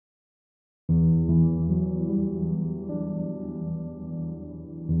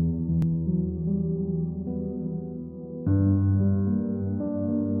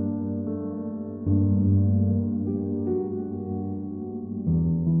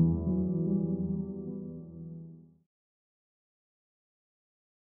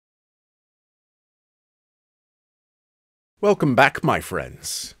Welcome back, my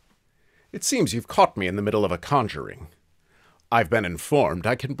friends. It seems you've caught me in the middle of a conjuring. I've been informed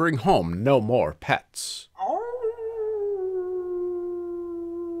I can bring home no more pets.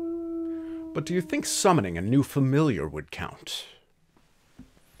 But do you think summoning a new familiar would count?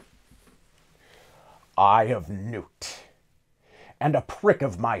 Eye of newt, and a prick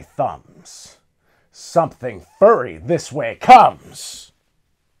of my thumbs. Something furry this way comes.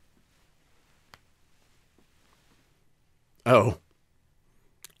 Oh.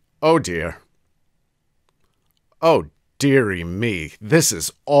 Oh dear. Oh dearie me, this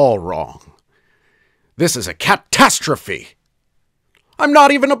is all wrong. This is a catastrophe. I'm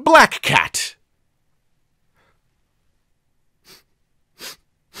not even a black cat.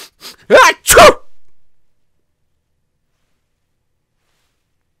 Achoo!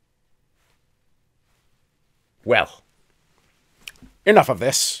 Well, enough of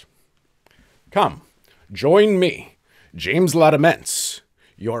this. Come, join me, James Démence,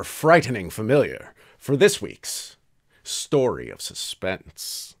 your frightening familiar, for this week's Story of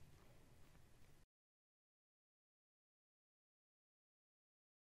Suspense.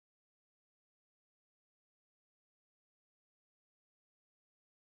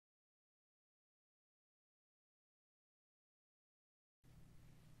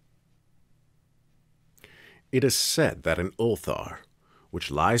 It is said that in Ulthar, which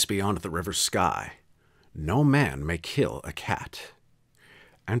lies beyond the river Sky, no man may kill a cat.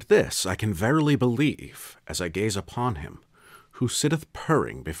 And this I can verily believe, as I gaze upon him, who sitteth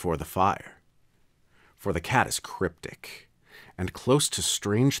purring before the fire. For the cat is cryptic, and close to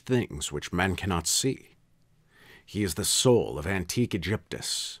strange things which men cannot see. He is the soul of antique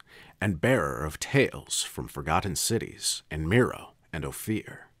Egyptus, and bearer of tales from forgotten cities in Miro and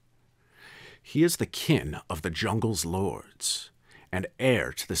Ophir. He is the kin of the jungle's lords, and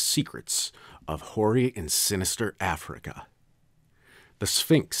heir to the secrets of hoary and sinister Africa. The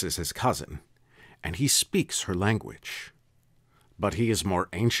Sphinx is his cousin, and he speaks her language. But he is more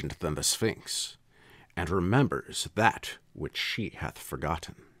ancient than the Sphinx, and remembers that which she hath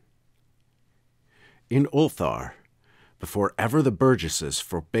forgotten. In Ulthar, before ever the burgesses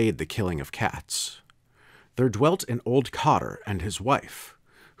forbade the killing of cats, there dwelt an old cotter and his wife,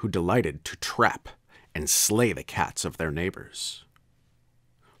 who delighted to trap and slay the cats of their neighbors.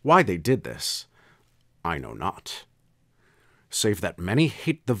 Why they did this, I know not, save that many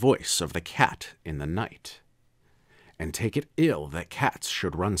hate the voice of the cat in the night, and take it ill that cats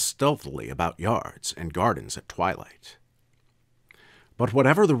should run stealthily about yards and gardens at twilight. But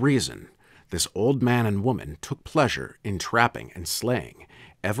whatever the reason, this old man and woman took pleasure in trapping and slaying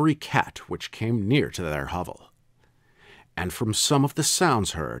every cat which came near to their hovel. And from some of the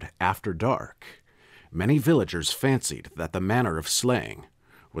sounds heard after dark, many villagers fancied that the manner of slaying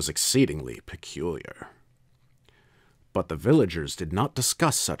was exceedingly peculiar. But the villagers did not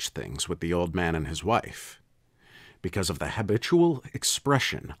discuss such things with the old man and his wife, because of the habitual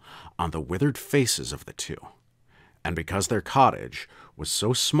expression on the withered faces of the two, and because their cottage was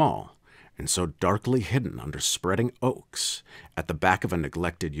so small and so darkly hidden under spreading oaks at the back of a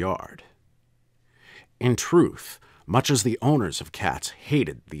neglected yard. In truth, much as the owners of cats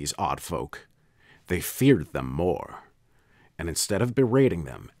hated these odd folk, they feared them more, and instead of berating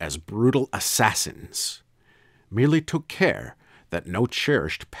them as brutal assassins, merely took care that no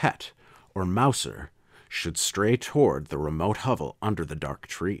cherished pet or mouser should stray toward the remote hovel under the dark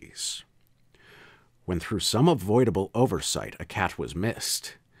trees. When through some avoidable oversight a cat was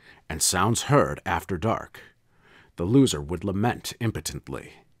missed, and sounds heard after dark, the loser would lament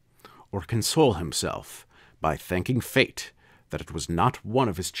impotently, or console himself by thanking fate that it was not one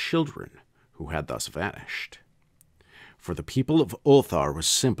of his children who had thus vanished. For the people of Ulthar was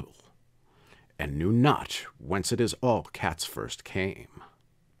simple, and knew not whence it is all cats first came.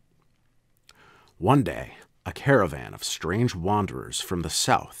 One day, a caravan of strange wanderers from the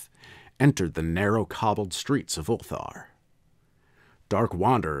south entered the narrow cobbled streets of Ulthar. Dark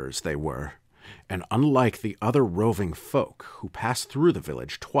wanderers they were, and unlike the other roving folk who passed through the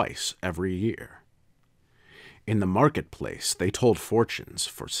village twice every year. In the marketplace they told fortunes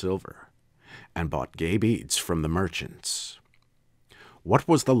for silver, and bought gay beads from the merchants. What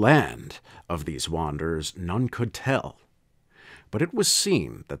was the land of these wanderers none could tell, but it was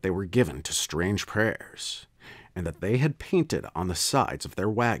seen that they were given to strange prayers, and that they had painted on the sides of their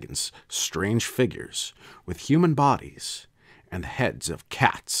wagons strange figures with human bodies and the heads of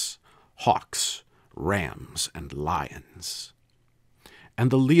cats, hawks, rams, and lions.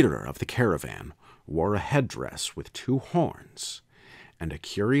 And the leader of the caravan wore a headdress with two horns, and a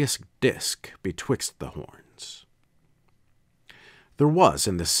curious disk betwixt the horns. There was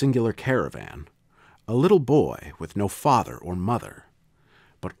in this singular caravan a little boy with no father or mother,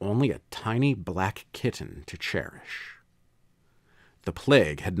 but only a tiny black kitten to cherish. The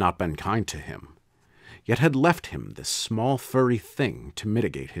plague had not been kind to him, yet had left him this small furry thing to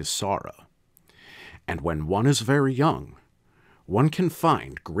mitigate his sorrow. And when one is very young, one can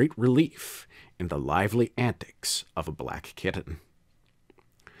find great relief in the lively antics of a black kitten.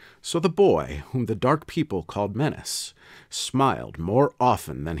 So the boy, whom the dark people called Menace, smiled more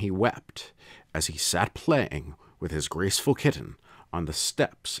often than he wept as he sat playing with his graceful kitten on the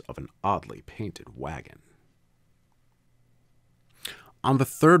steps of an oddly painted wagon. On the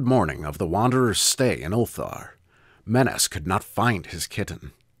third morning of the wanderer's stay in Ulthar, Menace could not find his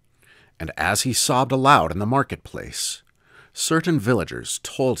kitten, and as he sobbed aloud in the marketplace, certain villagers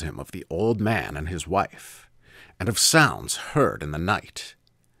told him of the old man and his wife, and of sounds heard in the night.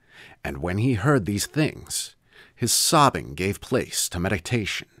 And when he heard these things, his sobbing gave place to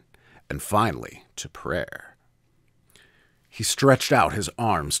meditation, and finally to prayer. He stretched out his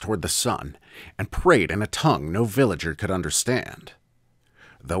arms toward the sun, and prayed in a tongue no villager could understand,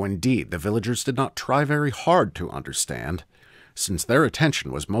 though indeed the villagers did not try very hard to understand, since their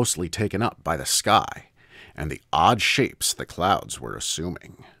attention was mostly taken up by the sky and the odd shapes the clouds were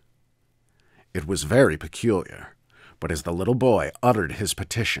assuming. It was very peculiar, but as the little boy uttered his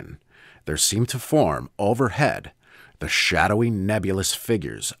petition, there seemed to form overhead the shadowy nebulous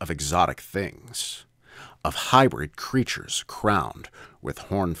figures of exotic things, of hybrid creatures crowned with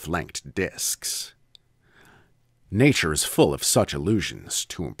horn-flanked discs. Nature is full of such illusions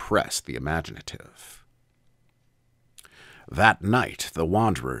to impress the imaginative. That night the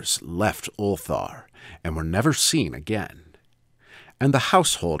wanderers left Ulthar and were never seen again, and the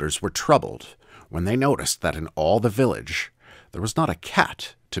householders were troubled when they noticed that in all the village there was not a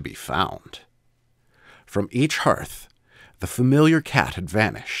cat to be found. From each hearth the familiar cat had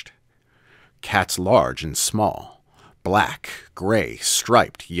vanished. Cats large and small, black, gray,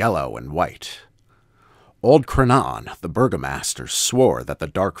 striped, yellow, and white. Old Crenan, the burgomaster, swore that the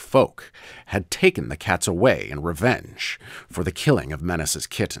dark folk had taken the cats away in revenge for the killing of Menace's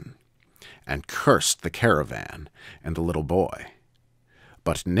kitten, and cursed the caravan and the little boy.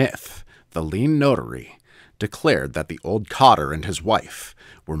 But Nith, the lean notary, declared that the old cotter and his wife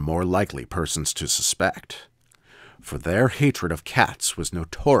were more likely persons to suspect, for their hatred of cats was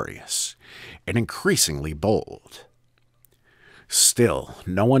notorious and increasingly bold. Still,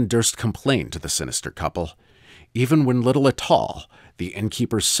 no one durst complain to the sinister couple, even when little Atal, the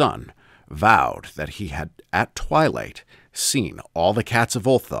innkeeper's son, vowed that he had at twilight seen all the cats of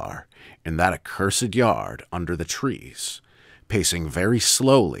Ulthar in that accursed yard under the trees, pacing very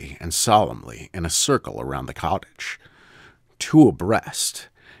slowly and solemnly in a circle around the cottage, two abreast,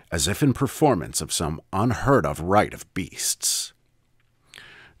 as if in performance of some unheard-of rite of beasts.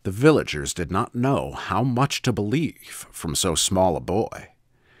 The villagers did not know how much to believe from so small a boy,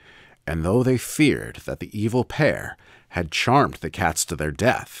 and though they feared that the evil pair had charmed the cats to their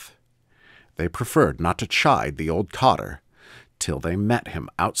death, they preferred not to chide the old cotter till they met him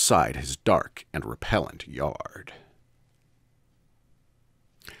outside his dark and repellent yard.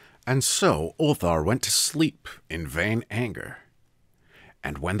 And so Ulthar went to sleep in vain anger,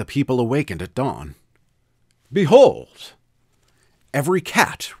 and when the people awakened at dawn, behold! Every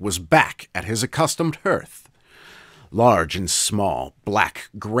cat was back at his accustomed hearth. Large and small, black,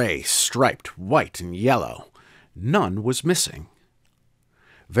 gray, striped, white, and yellow, none was missing.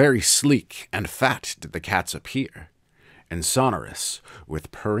 Very sleek and fat did the cats appear, and sonorous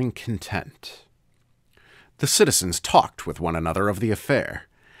with purring content. The citizens talked with one another of the affair,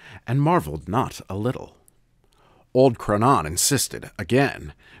 and marveled not a little. Old Crenan insisted,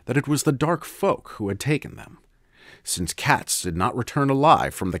 again, that it was the dark folk who had taken them, since cats did not return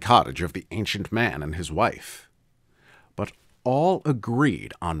alive from the cottage of the ancient man and his wife. But all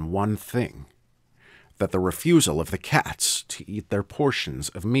agreed on one thing, that the refusal of the cats to eat their portions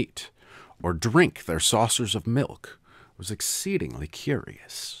of meat or drink their saucers of milk was exceedingly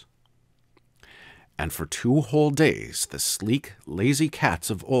curious. And for 2 whole days the sleek, lazy cats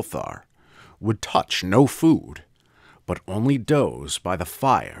of Ulthar would touch no food, but only doze by the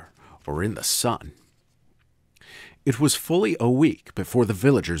fire or in the sun. It was fully a week before the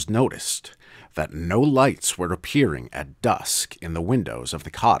villagers noticed that no lights were appearing at dusk in the windows of the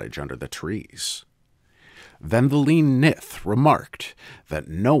cottage under the trees. Then the lean Nith remarked that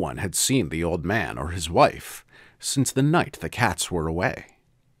no one had seen the old man or his wife since the night the cats were away.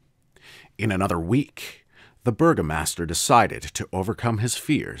 In another week, the burgomaster decided to overcome his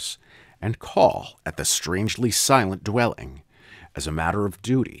fears and call at the strangely silent dwelling as a matter of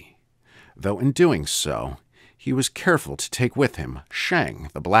duty, though in doing so, he was careful to take with him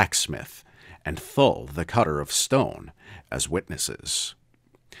Shang the blacksmith and Thull the cutter of stone as witnesses.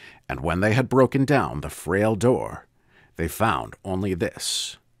 And when they had broken down the frail door, they found only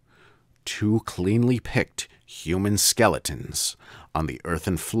this: 2 cleanly picked human skeletons on the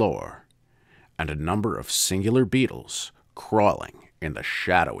earthen floor, and a number of singular beetles crawling in the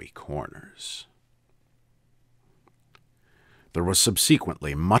shadowy corners. There was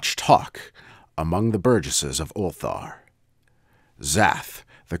subsequently much talk among the burgesses of Ulthar. Zath,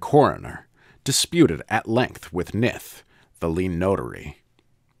 the coroner, disputed at length with Nith, the lean notary,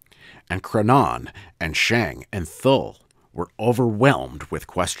 and Cranon and Shang and Thull were overwhelmed with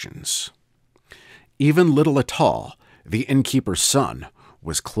questions. Even little Atal, the innkeeper's son,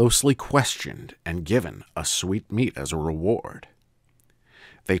 was closely questioned and given a sweet meat as a reward.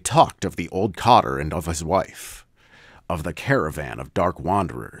 They talked of the old cotter and of his wife, of the caravan of dark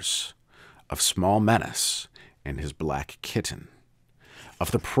wanderers, of small Menace and his black kitten,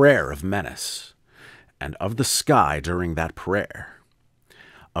 of the prayer of Menace, and of the sky during that prayer,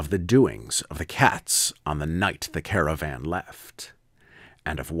 of the doings of the cats on the night the caravan left,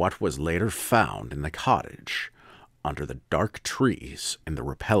 and of what was later found in the cottage under the dark trees in the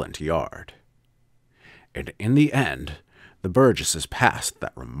repellent yard. And in the end, the burgesses passed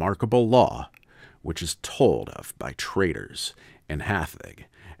that remarkable law which is told of by traders in Hathig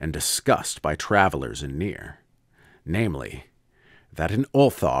and discussed by travelers in Near, namely, that in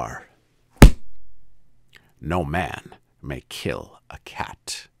Ulthar no man may kill a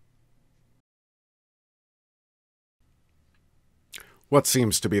cat. What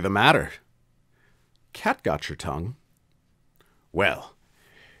seems to be the matter? Cat got your tongue? Well,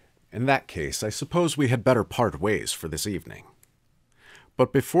 in that case, I suppose we had better part ways for this evening.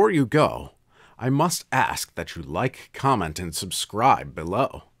 But before you go, I must ask that you like, comment, and subscribe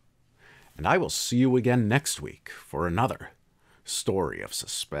below. And I will see you again next week for another story of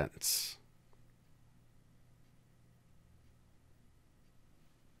suspense.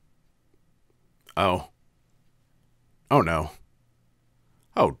 Oh. Oh no.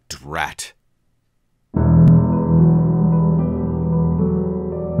 Oh, drat.